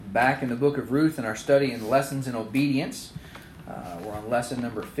Back in the book of Ruth in our study in Lessons in Obedience. We're on lesson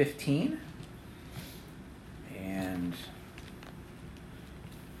number 15. And,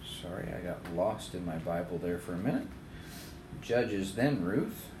 sorry, I got lost in my Bible there for a minute. Judges, then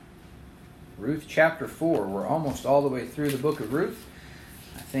Ruth. Ruth chapter 4. We're almost all the way through the book of Ruth.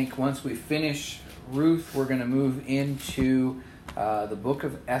 I think once we finish Ruth, we're going to move into the book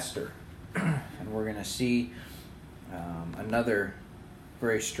of Esther. And we're going to see another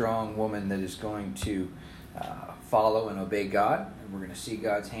very strong woman that is going to follow and obey God. And we're going to see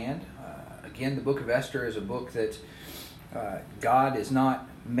God's hand. Again, the book of Esther is a book that God is not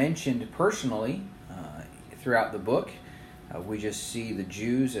mentioned personally throughout the book. We just see the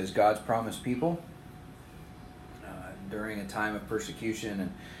Jews as God's promised people during a time of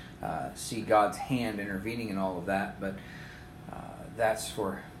persecution and see God's hand intervening in all of that. But that's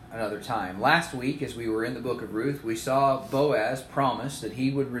for another time. Last week, as we were in the book of Ruth, we saw Boaz promise that he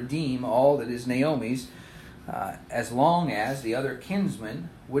would redeem all that is Naomi's as long as the other kinsmen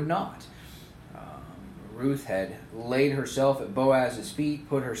would not. Ruth had laid herself at Boaz's feet,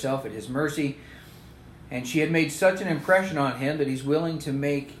 put herself at his mercy, and she had made such an impression on him that he's willing to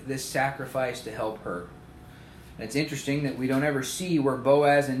make this sacrifice to help her. And it's interesting that we don't ever see where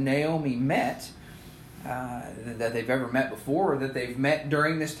Boaz and Naomi met, that they've ever met before, or that they've met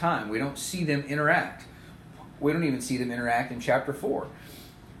during this time. We don't see them interact. We don't even see them interact in chapter 4.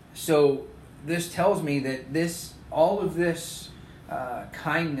 So this tells me that all of this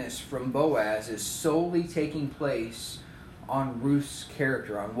kindness from Boaz is solely taking place on Ruth's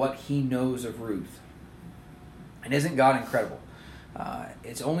character, on what he knows of Ruth. And isn't God incredible?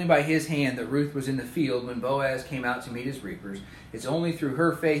 It's only by his hand that Ruth was in the field when Boaz came out to meet his reapers. It's only through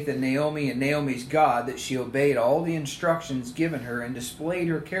her faith in Naomi and Naomi's God that she obeyed all the instructions given her and displayed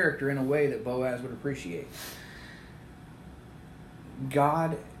her character in a way that Boaz would appreciate.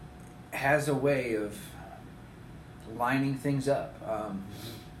 God has a way of lining things up.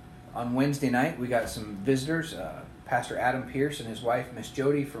 On Wednesday night, we got some visitors. Pastor Adam Pierce and his wife, Miss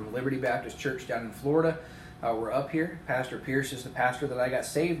Jody, from Liberty Baptist Church down in Florida. We're up here. Pastor Pierce is the pastor that I got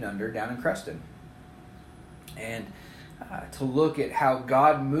saved under down in Creston. And to look at how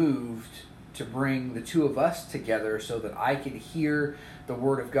God moved to bring the two of us together so that I could hear the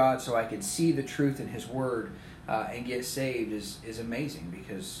Word of God, so I could see the truth in His Word and get saved is amazing,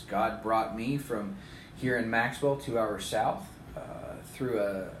 because God brought me from here in Maxwell 2 hours south through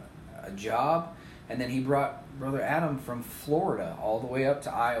a job, and then He brought Brother Adam from Florida all the way up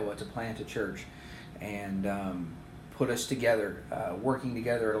to Iowa to plant a church and put us together, working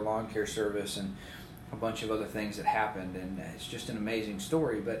together at a lawn care service and a bunch of other things that happened. And it's just an amazing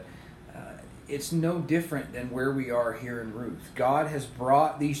story, but it's no different than where we are here in Ruth. God has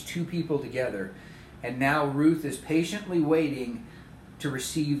brought these two people together, and now Ruth is patiently waiting to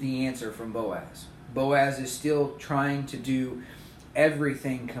receive the answer from Boaz. Boaz is still trying to do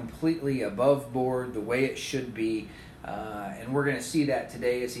everything completely above board, the way it should be. And we're going to see that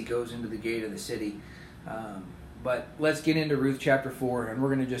today as he goes into the gate of the city. But let's get into Ruth chapter 4, and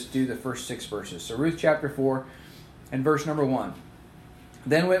we're going to just do the first 6 verses. So Ruth chapter 4 and verse number 1.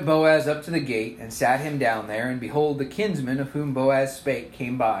 Then went Boaz up to the gate and sat him down there, and behold, the kinsman of whom Boaz spake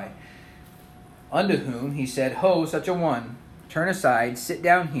came by. Unto whom he said, Ho, such a one, turn aside, sit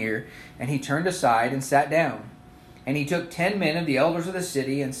down here. And he turned aside and sat down. And he took 10 men of the elders of the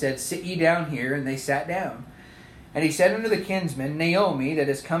city, and said, Sit ye down here. And they sat down. And he said unto the kinsman, Naomi, that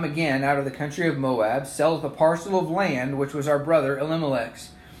is come again out of the country of Moab, selleth a parcel of land, which was our brother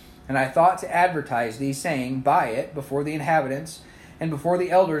Elimelech's. And I thought to advertise thee, saying, Buy it before the inhabitants, and before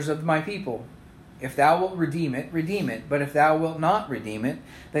the elders of my people. If thou wilt redeem it, redeem it. But if thou wilt not redeem it,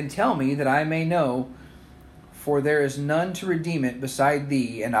 then tell me, that I may know. For there is none to redeem it beside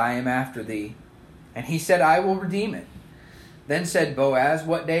thee, and I am after thee. And he said, I will redeem it. Then said Boaz,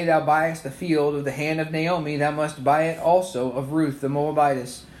 What day thou buyest the field of the hand of Naomi, thou must buy it also of Ruth the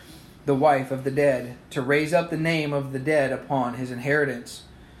Moabitess, the wife of the dead, to raise up the name of the dead upon his inheritance.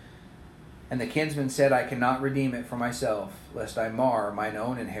 And the kinsman said, I cannot redeem it for myself, lest I mar mine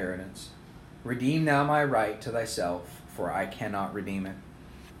own inheritance. Redeem thou my right to thyself, for I cannot redeem it.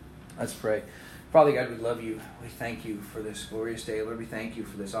 Let's pray. Father God, we love you. We thank you for this glorious day. Lord, we thank you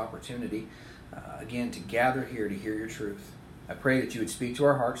for this opportunity, again, to gather here to hear your truth. I pray that you would speak to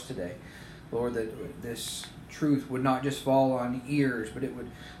our hearts today. Lord, that this truth would not just fall on ears, but it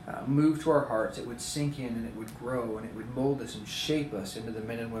would move to our hearts. It would sink in, and it would grow, and it would mold us and shape us into the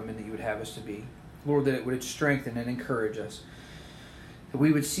men and women that you would have us to be. Lord, that it would strengthen and encourage us, that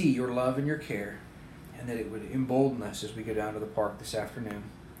we would see your love and your care, and that it would embolden us as we go down to the park this afternoon.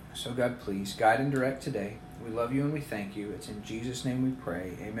 So God, please guide and direct today. We love you and we thank you. It's in Jesus' name we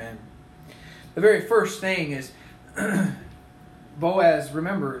pray. Amen. The very first thing is Boaz,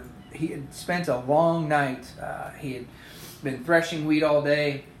 remember, he had spent a long night. He had been threshing wheat all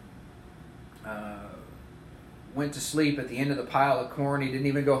day. Went to sleep at the end of the pile of corn. He didn't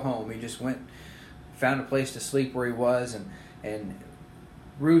even go home. He just went, found a place to sleep where he was. And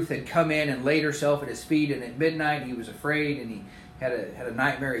Ruth had come in and laid herself at his feet. And at midnight he was afraid and he had a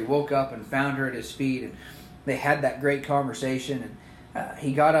nightmare. He woke up and found her at his feet. And they had that great conversation. And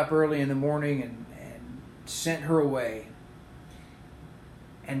he got up early in the morning and sent her away.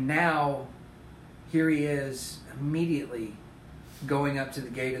 And now here he is immediately going up to the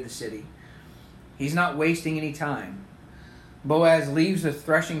gate of the city. He's not wasting any time. Boaz leaves the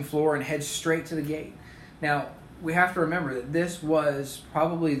threshing floor and heads straight to the gate. Now, we have to remember that this was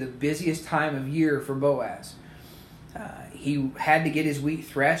probably the busiest time of year for Boaz. He had to get his wheat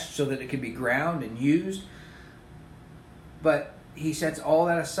threshed so that it could be ground and used. But he sets all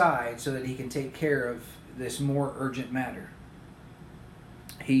that aside so that he can take care of this more urgent matter.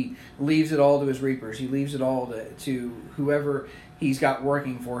 He leaves it all to his reapers. He leaves it all to whoever he's got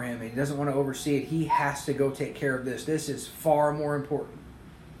working for him. And he doesn't want to oversee it. He has to go take care of this. This is far more important.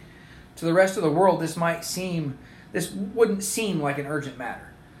 To the rest of the world, this wouldn't seem like an urgent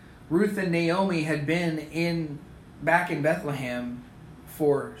matter. Ruth and Naomi had been back in Bethlehem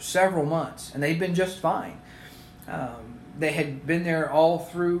for several months, and they'd been just fine. They had been there all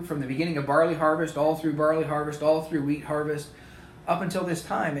through, from the beginning of barley harvest, all through barley harvest, all through wheat harvest, up until this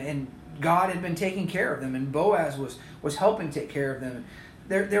time. And God had been taking care of them, and Boaz was helping take care of them.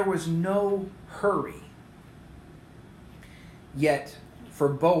 There was no hurry. Yet, for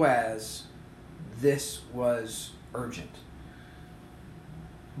Boaz, this was urgent.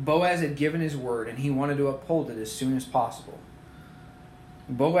 Boaz had given his word, and he wanted to uphold it as soon as possible.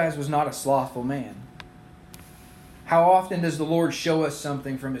 Boaz was not a slothful man. How often does the Lord show us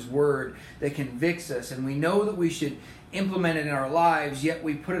something from his word that convicts us, and we know that we should implement it in our lives, yet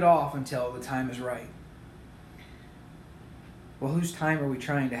we put it off until the time is right? Well, whose time are we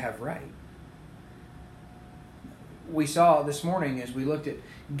trying to have right? We saw this morning as we looked at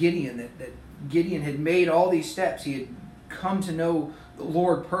Gideon that Gideon had made all these steps. He had come to know the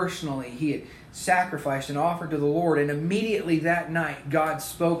Lord personally. He had sacrificed and offered to the Lord, and immediately that night God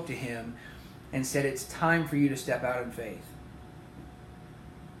spoke to him and said, "It's time for you to step out in faith."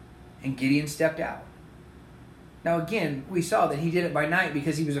 And Gideon stepped out. Now again, we saw that he did it by night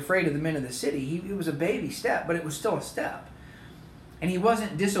because he was afraid of the men of the city. It was a baby step, but it was still a step. And he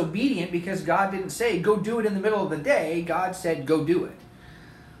wasn't disobedient because God didn't say, go do it in the middle of the day. God said, go do it.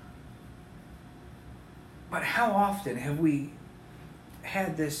 But how often have we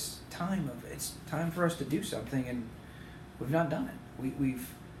had this time of, it's time for us to do something, and we've not done it?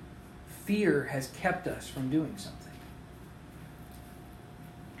 Fear has kept us from doing something.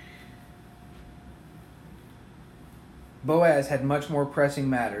 Boaz had much more pressing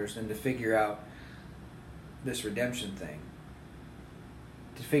matters than to figure out this redemption thing.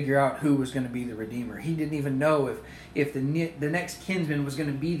 To figure out who was going to be the Redeemer. He didn't even know if the next kinsman was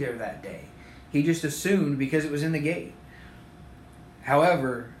going to be there that day. He just assumed because it was in the gate.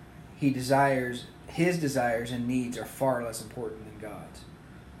 However, his desires and needs are far less important than God's.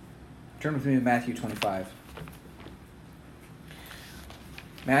 Turn with me to Matthew 25.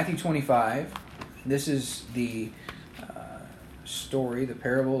 Matthew 25. This is the story, the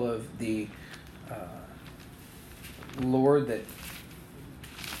parable of the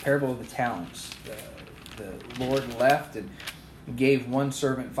parable of the talents. The Lord left and gave one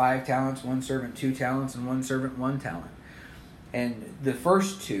servant 5 talents, one servant 2 talents, and one servant 1 talent. And the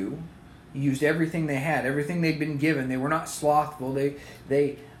first 2 used everything they had, everything they'd been given. They were not slothful.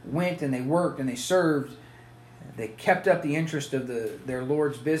 They went and they worked and they served. They kept up the interest of their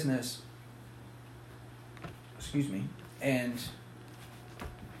Lord's business. And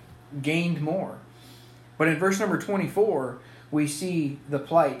gained more. But in verse number 24, we see the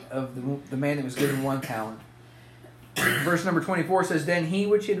plight of the man that was given 1 talent. Verse number 24 says, "Then he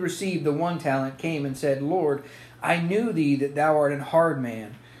which had received the 1 talent came and said, Lord, I knew thee that thou art an hard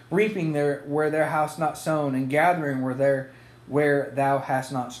man, reaping there where thou hast not sown, and gathering where thou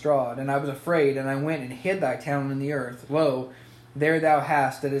hast not strawed. And I was afraid, and I went and hid thy talent in the earth. Lo, there thou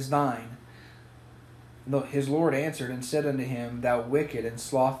hast that is thine. His Lord answered and said unto him, Thou wicked and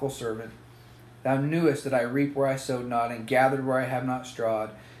slothful servant, thou knewest that I reap where I sowed not, and gathered where I have not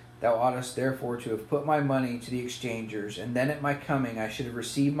strawed. Thou oughtest therefore to have put my money to the exchangers, and then at my coming I should have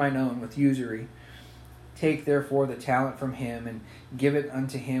received mine own with usury. Take therefore the talent from him, and give it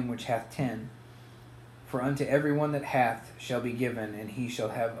unto him which hath 10. For unto every one that hath shall be given, and he shall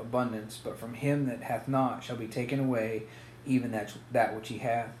have abundance. But from him that hath not shall be taken away even that which he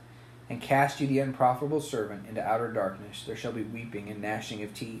hath. And cast ye the unprofitable servant into outer darkness. There shall be weeping and gnashing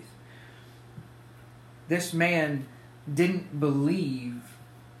of teeth. This man didn't believe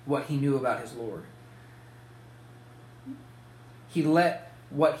what he knew about his Lord. He let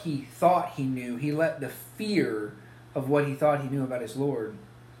what he thought he knew, he let the fear of what he thought he knew about his Lord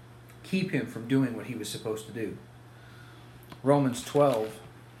keep him from doing what he was supposed to do. Romans 12.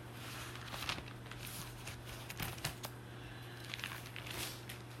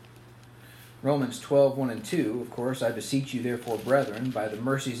 Romans 12, 1 and 2, of course, I beseech you therefore, brethren, by the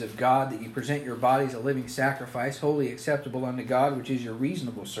mercies of God, that you present your bodies a living sacrifice, wholly acceptable unto God, which is your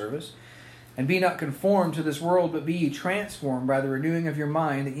reasonable service. And be not conformed to this world, but be ye transformed by the renewing of your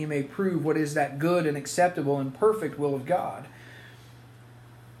mind, that ye may prove what is that good and acceptable and perfect will of God.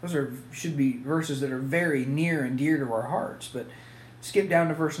 Those should be verses that are very near and dear to our hearts. But skip down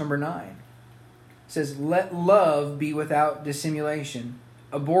to verse number 9. It says, let love be without dissimulation.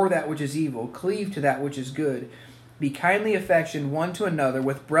 Abhor that which is evil, cleave to that which is good. Be kindly affectioned one to another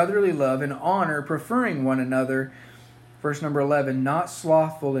with brotherly love and honor, preferring one another. Verse number 11, not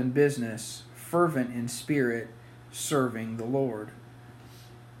slothful in business, fervent in spirit, serving the Lord.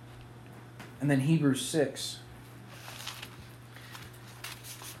 And then Hebrews 6.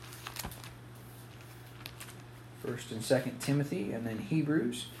 First and 2 Timothy, and then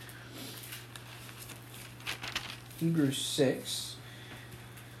Hebrews. Hebrews 6.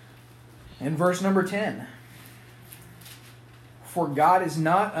 And verse number 10. For God is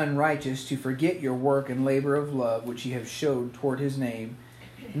not unrighteous to forget your work and labor of love, which ye have showed toward his name,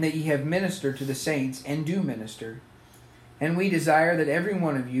 and that ye have ministered to the saints, and do minister. And we desire that every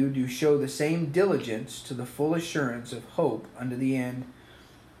one of you do show the same diligence to the full assurance of hope unto the end,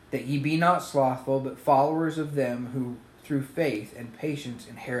 that ye be not slothful, but followers of them who through faith and patience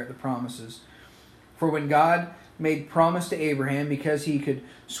inherit the promises. For when God made promise to Abraham, because he could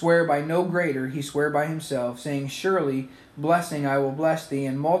swear by no greater, he sware by himself, saying, surely blessing I will bless thee,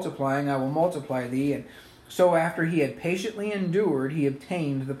 and multiplying I will multiply thee. And so after he had patiently endured, he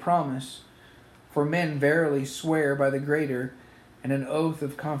obtained the promise. For men verily swear by the greater, and an oath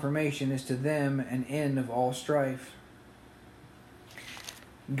of confirmation is to them an end of all strife.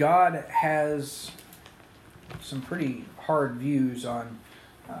 God has some pretty hard views on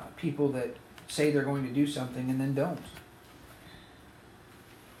people that say they're going to do something and then don't.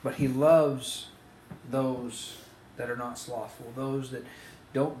 But he loves those that are not slothful, those that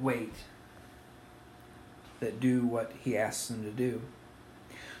don't wait, that do what he asks them to do.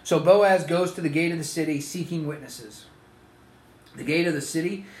 So Boaz goes to the gate of the city seeking witnesses. The gate of the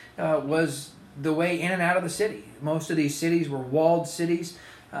city was the way in and out of the city. Most of these cities were walled cities,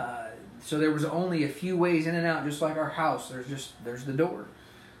 so there was only a few ways in and out, just like our house. There's the door.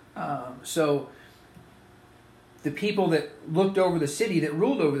 So the people that looked over the city, that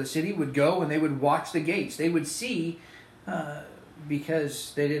ruled over the city, would go and they would watch the gates. They would see,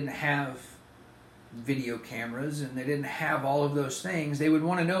 because they didn't have video cameras and they didn't have all of those things, they would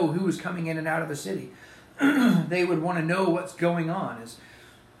want to know who was coming in and out of the city. They would want to know what's going on. As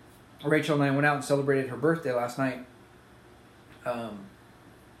Rachel and I went out and celebrated her birthday last night,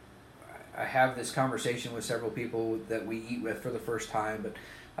 I have this conversation with several people that we eat with for the first time,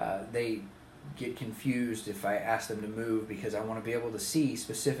 but they get confused if I ask them to move, because I want to be able to see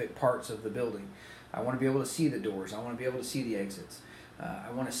specific parts of the building. I want to be able to see the doors. I want to be able to see the exits.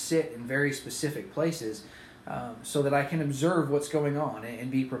 I want to sit in very specific places so that I can observe what's going on and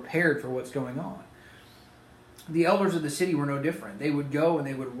be prepared for what's going on. The elders of the city were no different. They would go and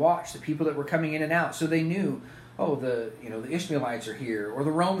they would watch the people that were coming in and out, so they knew, oh, the Ishmaelites are here, or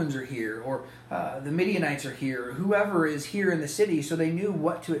the Romans are here, or the Midianites are here, or whoever is here in the city, so they knew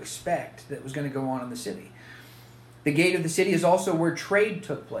what to expect that was going to go on in the city. The gate of the city is also where trade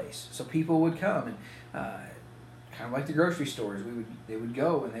took place, so people would come and kind of like the grocery stores, they would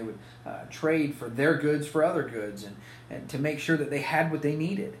go and they would trade for their goods for other goods, and to make sure that they had what they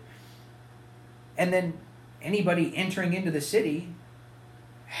needed. And then anybody entering into the city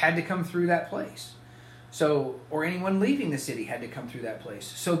had to come through that place. So, or anyone leaving the city had to come through that place.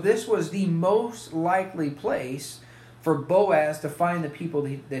 So this was the most likely place for Boaz to find the people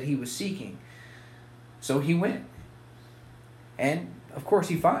that he was seeking. So he went. And, of course,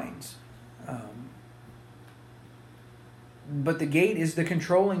 he finds. But the gate is the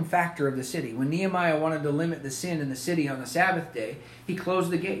controlling factor of the city. When Nehemiah wanted to limit the sin in the city on the Sabbath day, he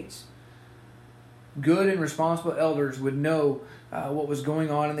closed the gates. Good and responsible elders would know what was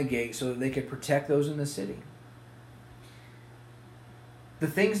going on in the gate so that they could protect those in the city. The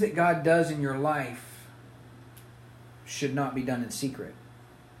things that God does in your life should not be done in secret.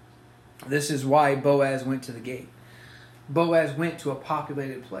 This is why Boaz went to the gate. Boaz went to a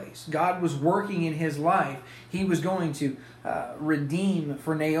populated place. God was working in his life. He was going to redeem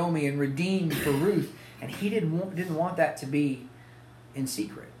for Naomi and redeem for Ruth. And he didn't want that to be in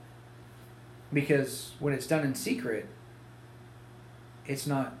secret. Because when it's done in secret, it's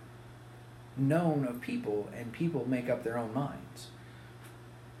not known of people, and people make up their own minds.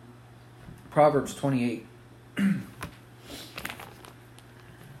 Proverbs 28.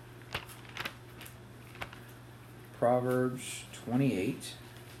 Proverbs 28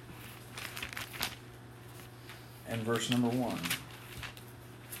 and verse number 1.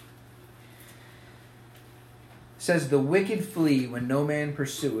 Says, the wicked flee when no man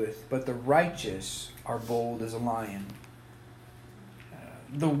pursueth, but the righteous are bold as a lion.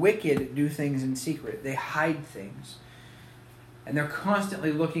 The wicked do things in secret. They hide things. And they're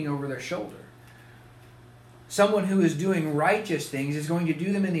constantly looking over their shoulder. Someone who is doing righteous things is going to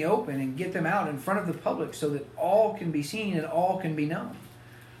do them in the open and get them out in front of the public so that all can be seen and all can be known.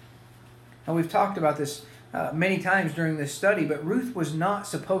 And we've talked about this many times during this study, but Ruth was not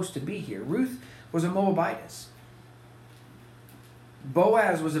supposed to be here. Ruth was a Moabitess.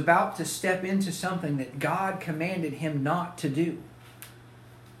 Boaz was about to step into something that God commanded him not to do.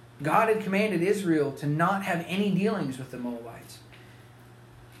 God had commanded Israel to not have any dealings with the Moabites,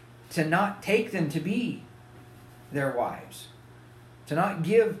 to not take them to be their wives, to not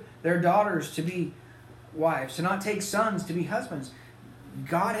give their daughters to be wives, to not take sons to be husbands.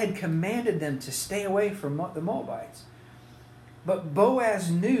 God had commanded them to stay away from the Moabites. But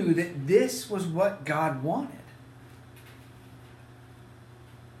Boaz knew that this was what God wanted.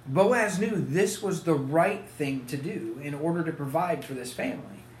 Boaz knew this was the right thing to do in order to provide for this family.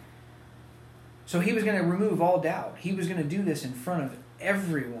 So he was going to remove all doubt. He was going to do this in front of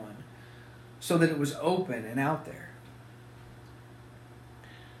everyone so that it was open and out there.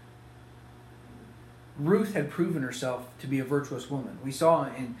 Ruth had proven herself to be a virtuous woman. We saw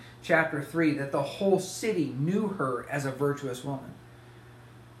in chapter 3 that the whole city knew her as a virtuous woman.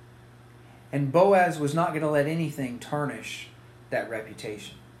 And Boaz was not going to let anything tarnish that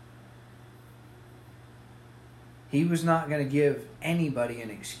reputation. He was not going to give anybody an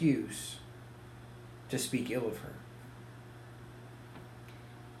excuse to speak ill of her.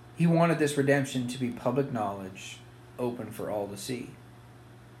 He wanted this redemption to be public knowledge, open for all to see.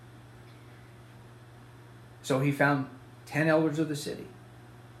 So he found 10 elders of the city.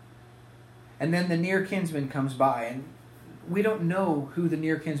 And then the near kinsman comes by, and we don't know who the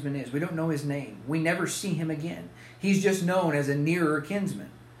near kinsman is. We don't know his name. We never see him again. He's just known as a nearer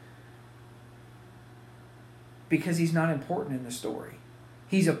kinsman, because he's not important in the story.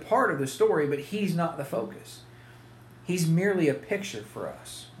 He's a part of the story, but he's not the focus. He's merely a picture for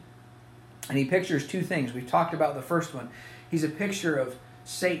us. And he pictures two things. We've talked about the first one. He's a picture of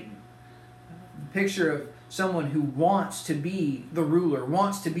Satan. A picture of someone who wants to be the ruler,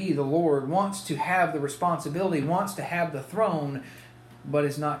 wants to be the Lord, wants to have the responsibility, wants to have the throne, but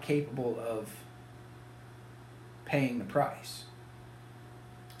is not capable of paying the price.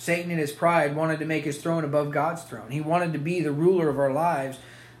 Satan in his pride wanted to make his throne above God's throne. He wanted to be the ruler of our lives,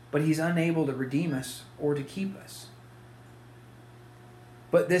 but he's unable to redeem us or to keep us.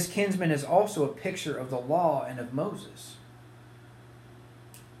 But this kinsman is also a picture of the law and of Moses.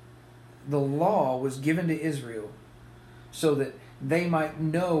 The law was given to Israel so that they might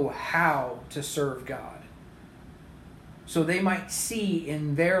know how to serve God. So they might see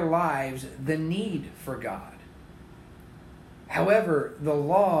in their lives the need for God. However, the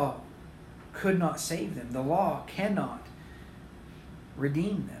law could not save them. The law cannot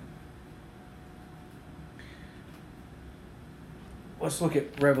redeem them. Let's look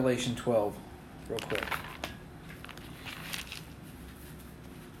at Revelation 12 real quick.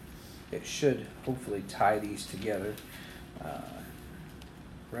 It should hopefully tie these together.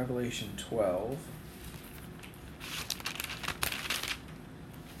 Revelation 12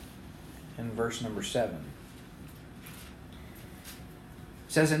 and verse number 7.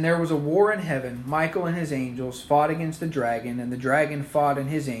 It says, and there was a war in heaven. Michael and his angels fought against the dragon, and the dragon fought and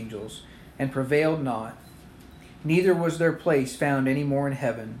his angels, and prevailed not. Neither was their place found any more in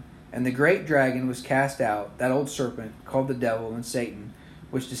heaven. And the great dragon was cast out, that old serpent, called the devil and Satan,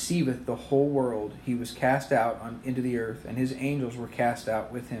 which deceiveth the whole world. He was cast out into the earth, and his angels were cast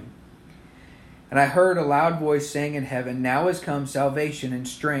out with him. And I heard a loud voice saying in heaven, now is come salvation and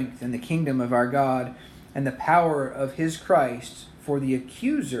strength, and the kingdom of our God, and the power of his Christ. For the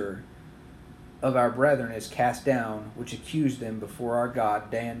accuser of our brethren is cast down, which accused them before our God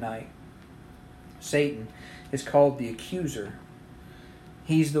day and night. Satan is called the accuser.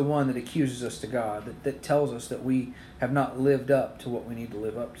 He's the one that accuses us to God, that tells us that we have not lived up to what we need to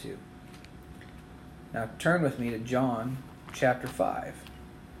live up to. Now turn with me to John chapter 5.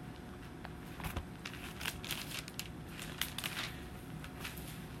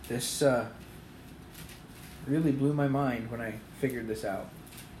 This really blew my mind when I figured this out,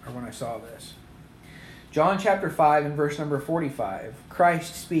 or when I saw this. John chapter 5 and verse number 45,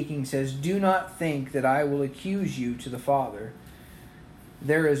 Christ speaking says, "Do not think that I will accuse you to the Father.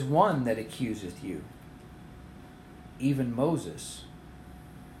 There is one that accuseth you, even Moses,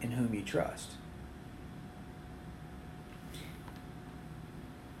 in whom you trust."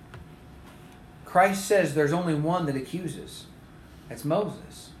 Christ says there's only one that accuses. That's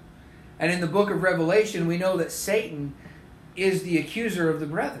Moses. And in the book of Revelation, we know that Satan is the accuser of the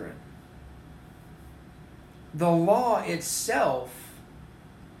brethren. The law itself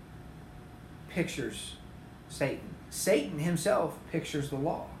pictures Satan. Satan himself pictures the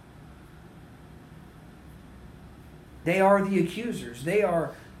law. They are the accusers. They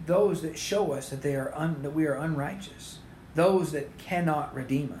are those that show us that that we are unrighteous. Those that cannot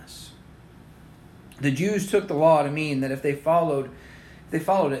redeem us. The Jews took the law to mean that if they followed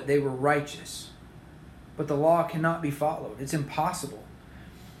it, they were righteous. But the law cannot be followed. It's impossible.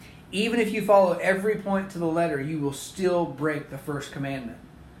 Even if you follow every point to the letter, you will still break the first commandment,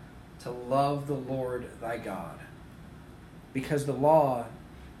 to love the Lord thy God. Because the law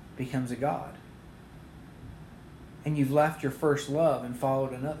becomes a god. And you've left your first love and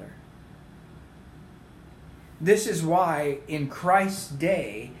followed another. This is why in Christ's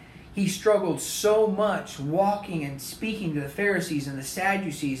day, he struggled so much walking and speaking to the Pharisees and the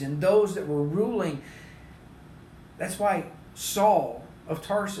Sadducees and those that were ruling. That's why Saul of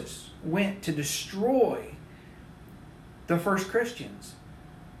Tarsus went to destroy the first Christians,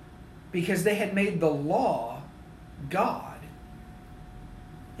 because they had made the law God,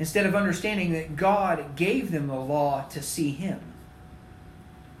 instead of understanding that God gave them the law to see Him.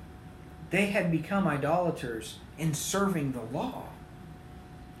 They had become idolaters in serving the law,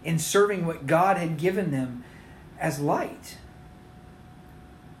 in serving what God had given them as light.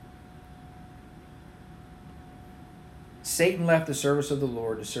 Satan left the service of the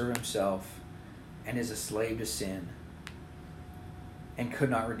Lord to serve himself and is a slave to sin and could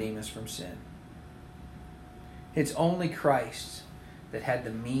not redeem us from sin. It's only Christ that had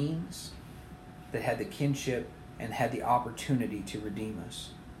the means, that had the kinship, and had the opportunity to redeem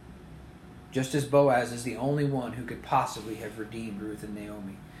us. Just as Boaz is the only one who could possibly have redeemed Ruth and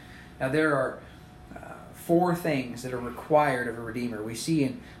Naomi. Now there are 4 things that are required of a redeemer. We see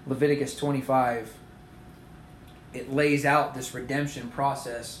in Leviticus 25, it lays out this redemption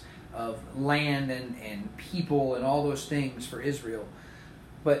process of land and people and all those things for Israel.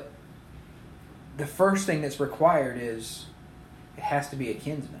 But the first thing that's required is it has to be a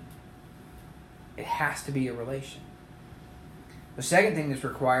kinsman. It has to be a relation. The second thing that's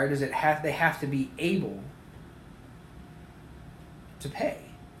required is they have to be able to pay.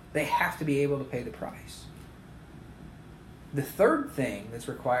 They have to be able to pay the price. The third thing that's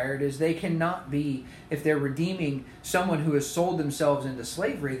required is they cannot be, if they're redeeming someone who has sold themselves into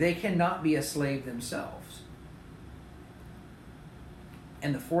slavery, they cannot be a slave themselves.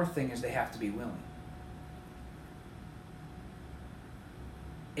 And the fourth thing is they have to be willing.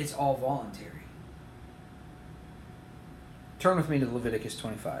 It's all voluntary. Turn with me to Leviticus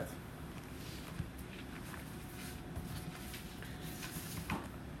 25.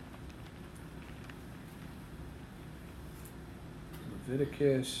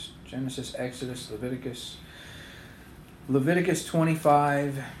 Leviticus, Genesis, Exodus, Leviticus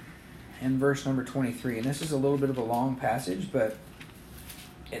 25 and verse number 23. And this is a little bit of a long passage, but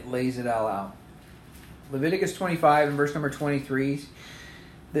it lays it all out. Leviticus 25 and verse number 23.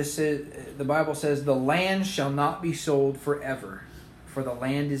 The Bible says, "The land shall not be sold forever, for the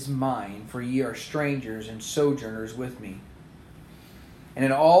land is mine, for ye are strangers and sojourners with me. And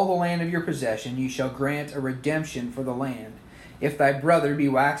in all the land of your possession ye shall grant a redemption for the land. If thy brother be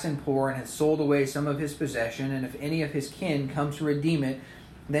waxen poor and hath sold away some of his possession, and if any of his kin come to redeem it,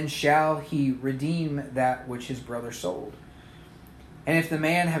 then shall he redeem that which his brother sold. And if the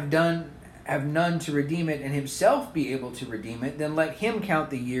man have none to redeem it, and himself be able to redeem it, then let him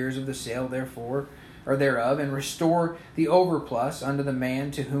count the years of the sale thereof, and restore the overplus unto the man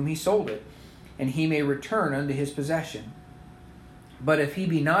to whom he sold it, and he may return unto his possession. But if he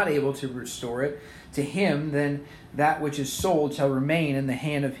be not able to restore it to him, then that which is sold shall remain in the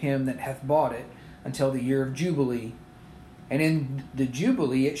hand of him that hath bought it until the year of Jubilee. And in the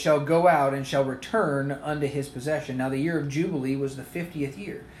Jubilee it shall go out and shall return unto his possession." Now the year of Jubilee was the 50th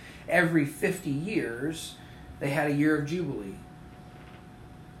year. Every 50 years they had a year of Jubilee.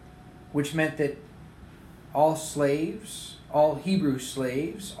 which meant that all slaves, all Hebrew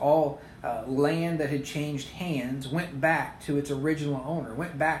slaves, all land that had changed hands went back to its original owner,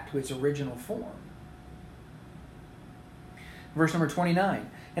 went back to its original form. Verse number 29.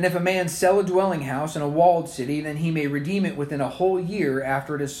 And if a man sell a dwelling house in a walled city, then he may redeem it within a whole year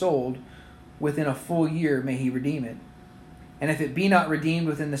after it is sold. Within a full year may he redeem it. And if it be not redeemed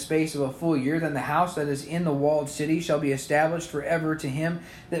within the space of a full year, then the house that is in the walled city shall be established forever to him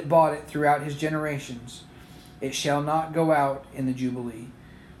that bought it throughout his generations. It shall not go out in the Jubilee.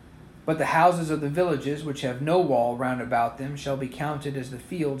 But the houses of the villages, which have no wall round about them, shall be counted as the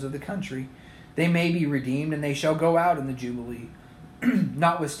fields of the country. They may be redeemed, and they shall go out in the Jubilee.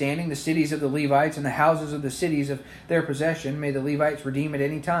 Notwithstanding, the cities of the Levites and the houses of the cities of their possession may the Levites redeem at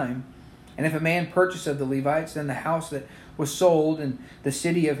any time. And if a man purchase of the Levites, then the house that was sold and the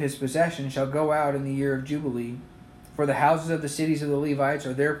city of his possession shall go out in the year of Jubilee. For the houses of the cities of the Levites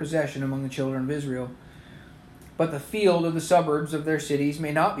are their possession among the children of Israel. But the field of the suburbs of their cities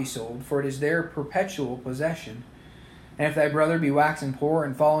may not be sold, for it is their perpetual possession. And if thy brother be waxen poor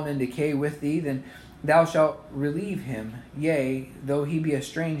and fallen in decay with thee, then thou shalt relieve him, yea, though he be a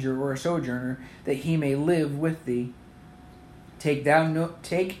stranger or a sojourner, that he may live with thee. Take thou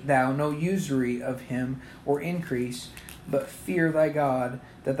no usury of him or increase, but fear thy God,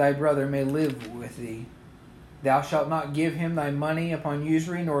 that thy brother may live with thee. Thou shalt not give him thy money upon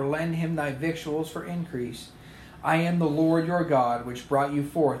usury, nor lend him thy victuals for increase. I am the Lord your God, which brought you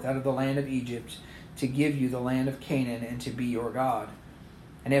forth out of the land of Egypt, to give you the land of Canaan, and to be your God.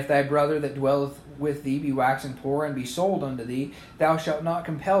 And if thy brother that dwelleth with thee be waxen poor, and be sold unto thee, thou shalt not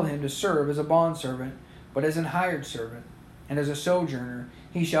compel him to serve as a bondservant, but as an hired servant, and as a sojourner.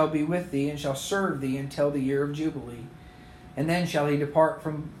 He shall be with thee, and shall serve thee until the year of Jubilee. And then shall he depart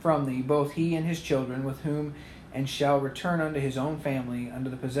from thee, both he and his children with whom, and shall return unto his own family, unto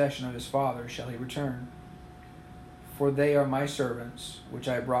the possession of his father shall he return. For they are my servants, which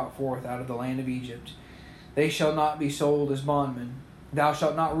I brought forth out of the land of Egypt. They shall not be sold as bondmen. Thou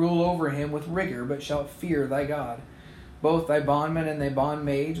shalt not rule over him with rigor, but shalt fear thy God. Both thy bondmen and thy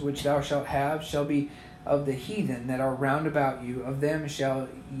bondmaids, which thou shalt have, shall be of the heathen that are round about you. Of them shall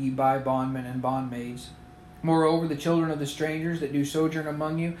ye buy bondmen and bondmaids. Moreover, the children of the strangers that do sojourn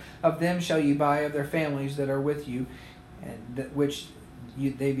among you, of them shall ye buy of their families that are with you, and which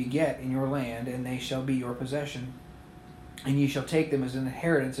they beget in your land, and they shall be your possession. And ye shall take them as an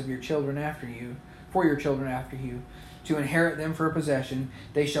inheritance of your children after you, for your children after you, to inherit them for a possession.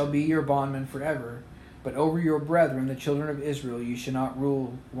 They shall be your bondmen forever. But over your brethren, the children of Israel, you shall not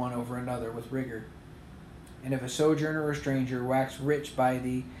rule one over another with rigor. And if a sojourner or stranger wax rich by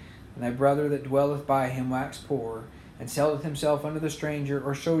thee, and thy brother that dwelleth by him wax poor, and selleth himself unto the stranger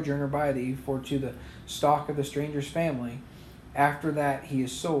or sojourner by thee, for to the stock of the stranger's family, after that he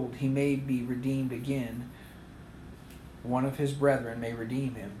is sold, he may be redeemed again. One of his brethren may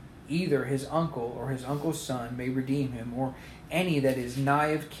redeem him. Either his uncle or his uncle's son may redeem him, or any that is nigh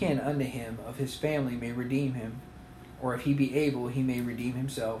of kin unto him of his family may redeem him. Or if he be able, he may redeem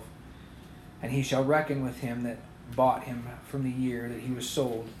himself. And he shall reckon with him that bought him from the year that he was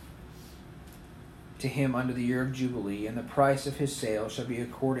sold to him unto the year of Jubilee, and the price of his sale shall be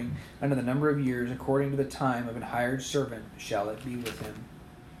according unto the number of years, according to the time of an hired servant shall it be with him.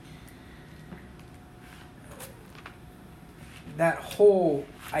 That whole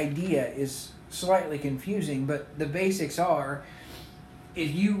idea is slightly confusing, but the basics are,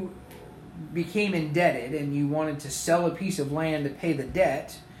 if you became indebted and you wanted to sell a piece of land to pay the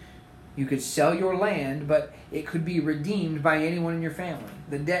debt, you could sell your land, but it could be redeemed by anyone in your family.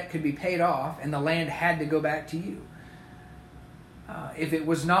 The debt could be paid off, and the land had to go back to you. If it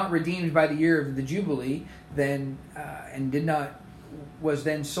was not redeemed by the year of the Jubilee, then was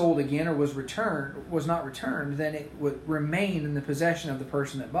then sold again or was not returned, then it would remain in the possession of the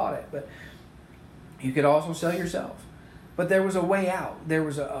person that bought it. But you could also sell yourself. But there was a way out. There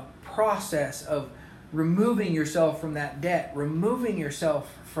was a process of removing yourself from that debt, removing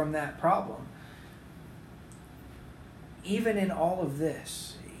yourself from that problem. Even in all of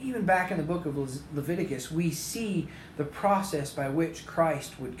this, even back in the book of Leviticus, we see the process by which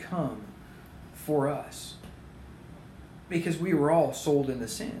Christ would come for us. Because we were all sold into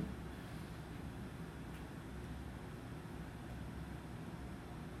sin.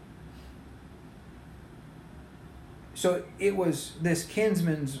 So it was this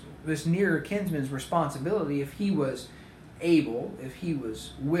nearer kinsman's responsibility, if he was able, if he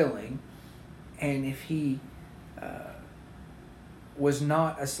was willing, and if he was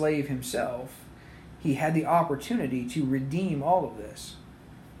not a slave himself, he had the opportunity to redeem all of this.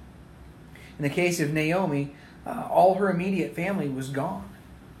 In the case of Naomi, all her immediate family was gone.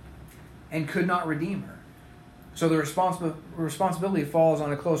 and could not redeem her. So the responsibility falls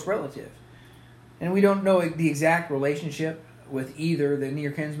on a close relative. And we don't know the exact relationship with either the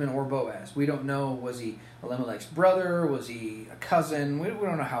near kinsman or Boaz. We don't know, was he Elimelech's brother? Was he a cousin? We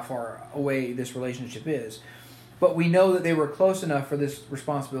don't know how far away this relationship is. But we know that they were close enough for this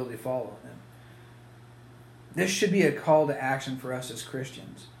responsibility to fall on them. This should be a call to action for us as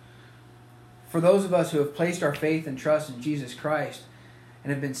Christians. For those of us who have placed our faith and trust in Jesus Christ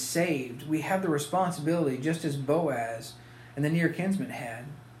and have been saved, we have the responsibility, just as Boaz and the near kinsman had,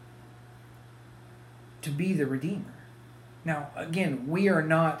 to be the Redeemer. Now, again, we are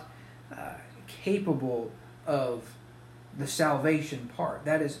not capable of the salvation part.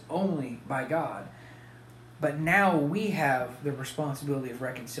 That is only by God. But now we have the responsibility of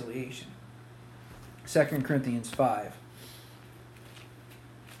reconciliation. 2 Corinthians 5.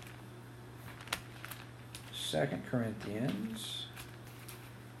 2 Corinthians.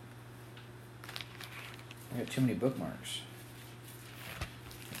 I got too many bookmarks.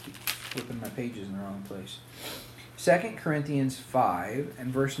 I keep flipping my pages in the wrong place. 2 Corinthians 5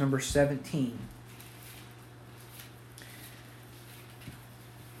 and verse number 17.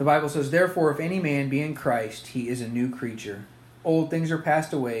 The Bible says, "Therefore, if any man be in Christ, he is a new creature. Old things are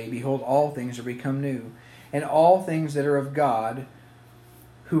passed away. Behold, all things are become new. And all things that are of God,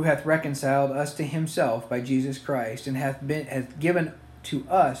 who hath reconciled us to himself by Jesus Christ, and hath given to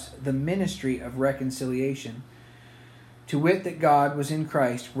us the ministry of reconciliation. To wit, that God was in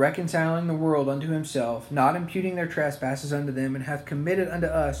Christ, reconciling the world unto himself, not imputing their trespasses unto them, and hath committed unto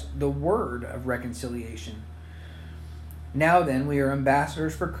us the word of reconciliation. Now then, we are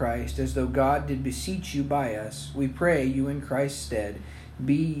ambassadors for Christ, as though God did beseech you by us. We pray you in Christ's stead,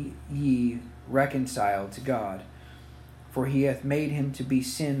 be ye reconciled to God. For he hath made him to be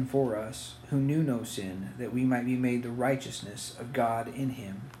sin for us, who knew no sin, that we might be made the righteousness of God in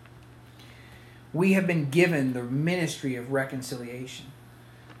him." We have been given the ministry of reconciliation.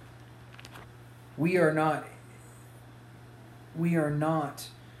 We are not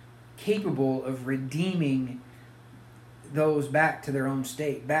capable of redeeming those back to their own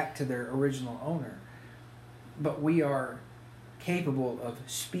state, back to their original owner. But we are capable of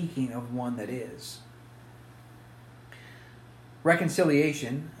speaking of one that is.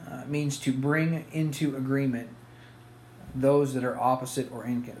 Reconciliation means to bring into agreement those that are opposite or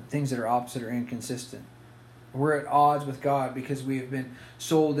things that are opposite or inconsistent. We're at odds with God because we have been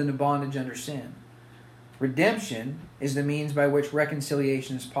sold into bondage under sin. Redemption is the means by which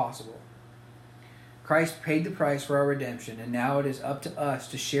reconciliation is possible. Christ paid the price for our redemption, and now it is up to us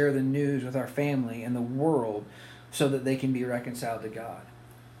to share the news with our family and the world so that they can be reconciled to God.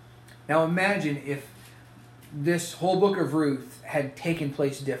 Now imagine if this whole book of Ruth had taken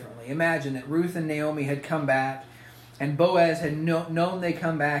place differently. Imagine that Ruth and Naomi had come back, and Boaz had known they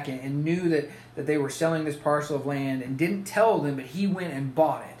come back and knew that they were selling this parcel of land and didn't tell them, but he went and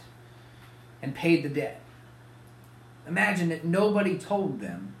bought it and paid the debt. Imagine that nobody told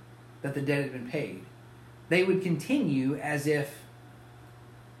them that the debt had been paid. They would continue as if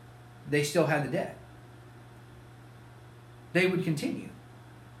they still had the debt. They would continue.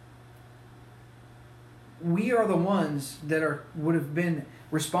 We are the ones that would have been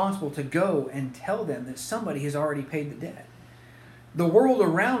responsible to go and tell them that somebody has already paid the debt. The world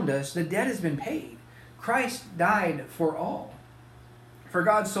around us, the debt has been paid. Christ died for all. For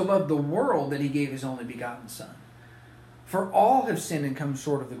God so loved the world that he gave his only begotten Son. For all have sinned and come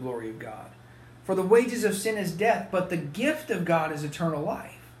short of the glory of God. For the wages of sin is death, but the gift of God is eternal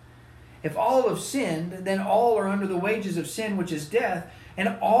life. If all have sinned, then all are under the wages of sin, which is death,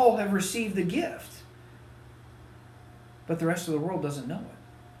 and all have received the gift. But the rest of the world doesn't know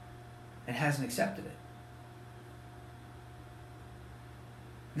it and hasn't accepted it.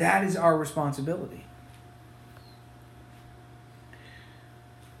 That is our responsibility.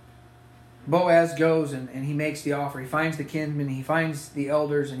 Boaz goes and he makes the offer. He finds the kinsmen, he finds the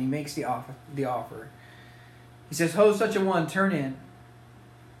elders, and he makes the offer. He says, "Ho, such a one, turn in.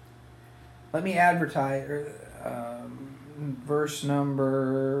 Let me advertise," verse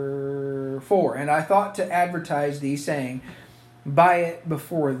number 4. "And I thought to advertise thee, saying, buy it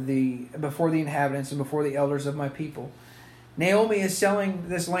before the inhabitants and before the elders of my people. Naomi is selling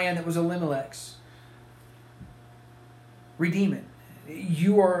this land that was Elimelech's. Redeem it.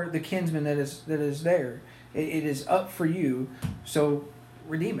 You are the kinsman that is there. It is up for you, so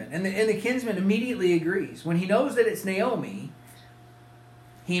redeem it." And the kinsman immediately agrees. When he knows that it's Naomi,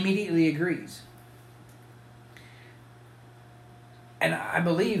 he immediately agrees. And I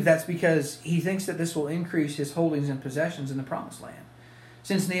believe that's because he thinks that this will increase his holdings and possessions in the promised land.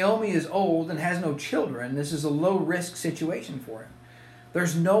 Since Naomi is old and has no children, this is a low-risk situation for him.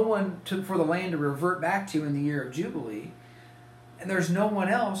 There's no one for the land to revert back to in the year of Jubilee. And there's no one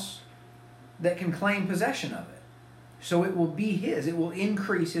else that can claim possession of it. So it will be his. It will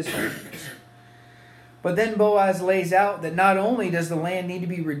increase his holiness. But then Boaz lays out that not only does the land need to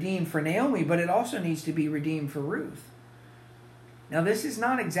be redeemed for Naomi, but it also needs to be redeemed for Ruth. Now this is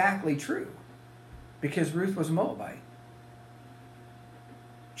not exactly true, because Ruth was a Moabite.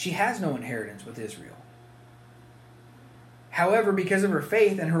 She has no inheritance with Israel. However, because of her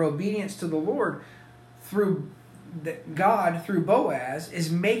faith and her obedience to the Lord, God, through Boaz, is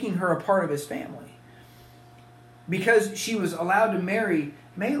making her a part of his family. Because she was allowed to marry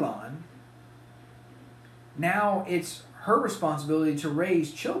Mahlon, now it's her responsibility to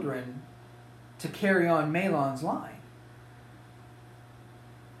raise children to carry on Mahlon's line.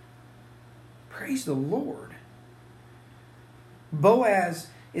 Praise the Lord. Boaz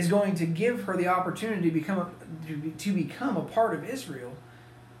is going to give her the opportunity to become a part of Israel.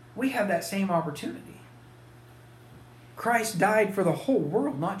 We have that same opportunity. Christ died for the whole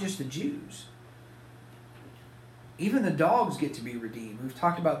world, not just the Jews. Even the dogs get to be redeemed. We've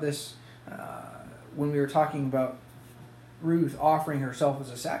talked about this when we were talking about Ruth offering herself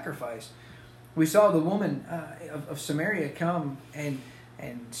as a sacrifice. We saw the woman of Samaria come and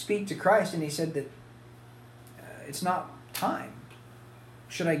speak to Christ, and he said that it's not time.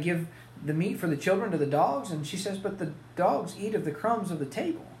 Should I give the meat for the children to the dogs? And she says, but the dogs eat of the crumbs of the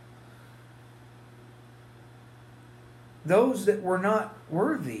table. Those that were not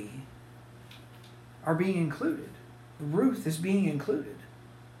worthy are being included. Ruth is being included.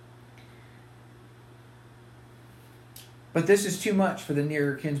 But this is too much for the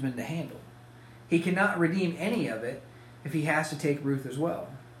nearer kinsman to handle. He cannot redeem any of it if he has to take Ruth as well.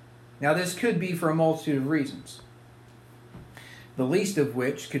 Now this could be for a multitude of reasons. The least of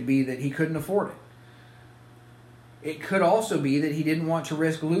which could be that he couldn't afford it. It could also be that he didn't want to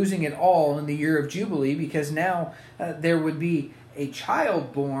risk losing it all in the year of Jubilee, because now there would be a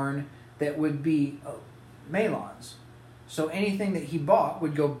child born that would be Mahlon's. So anything that he bought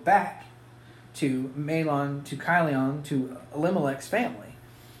would go back to Mahlon, to Chilion, to Elimelech's family.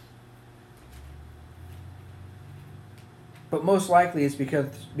 But most likely it's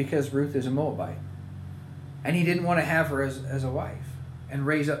because Ruth is a Moabite. And he didn't want to have her as a wife and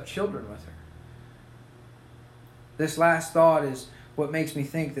raise up children with her. This last thought is what makes me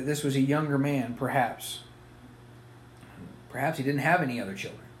think that this was a younger man, perhaps. Perhaps he didn't have any other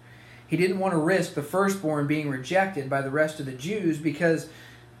children. He didn't want to risk the firstborn being rejected by the rest of the Jews because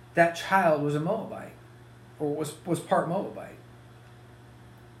that child was a Moabite, or was part Moabite.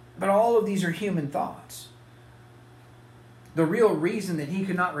 But all of these are human thoughts. The real reason that he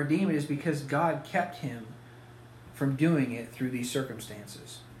could not redeem it is because God kept him from doing it through these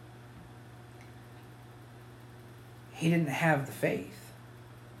circumstances. He didn't have the faith.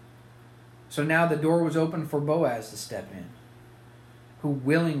 So now the door was open for Boaz to step in, who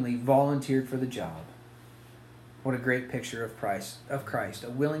willingly volunteered for the job. What a great picture of Christ, a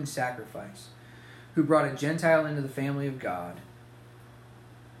willing sacrifice, who brought a Gentile into the family of God.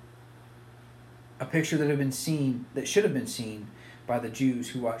 A picture that should have been seen by the Jews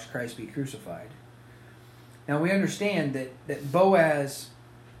who watched Christ be crucified. Now we understand that Boaz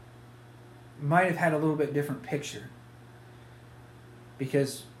might have had a little bit different picture,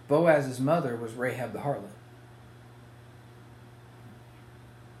 because Boaz's mother was Rahab the harlot.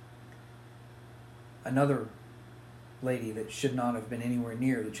 Another lady that should not have been anywhere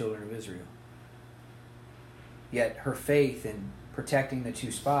near the children of Israel. Yet her faith in protecting the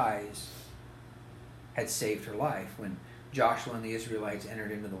two spies had saved her life when Joshua and the Israelites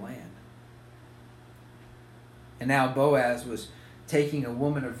entered into the land. And now Boaz was taking a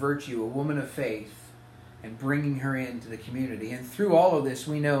woman of virtue, a woman of faith, and bringing her into the community. And through all of this,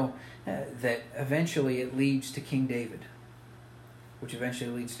 we know that eventually it leads to King David, which eventually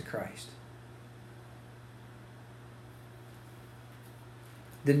leads to Christ.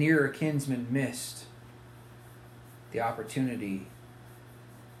 The nearer kinsman missed the opportunity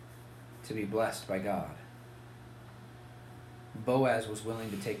to be blessed by God. Boaz was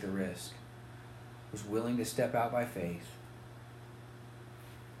willing to take the risk, was willing to step out by faith,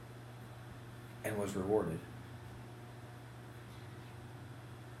 and was rewarded.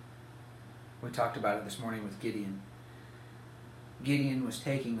 We talked about it this morning with Gideon. Gideon was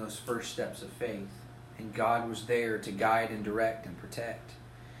taking those first steps of faith, and God was there to guide and direct and protect.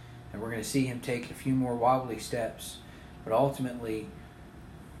 And we're going to see him take a few more wobbly steps, but ultimately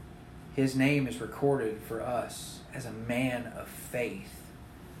his name is recorded for us as a man of faith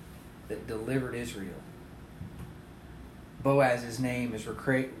that delivered Israel. Boaz's name is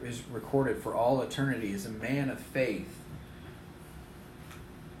recorded for all eternity as a man of faith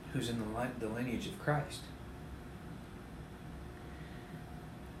who's in the lineage of Christ.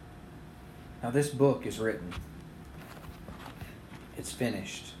 Now this book is written. It's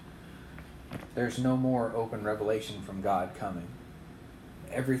finished. There's no more open revelation from God coming.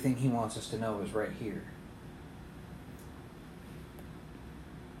 Everything He wants us to know is right here.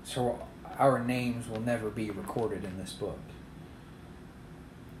 So our names will never be recorded in this book.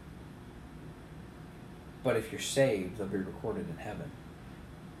 But if you're saved, they'll be recorded in heaven.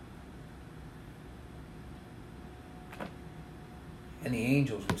 And the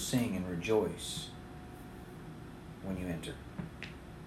angels will sing and rejoice when you enter.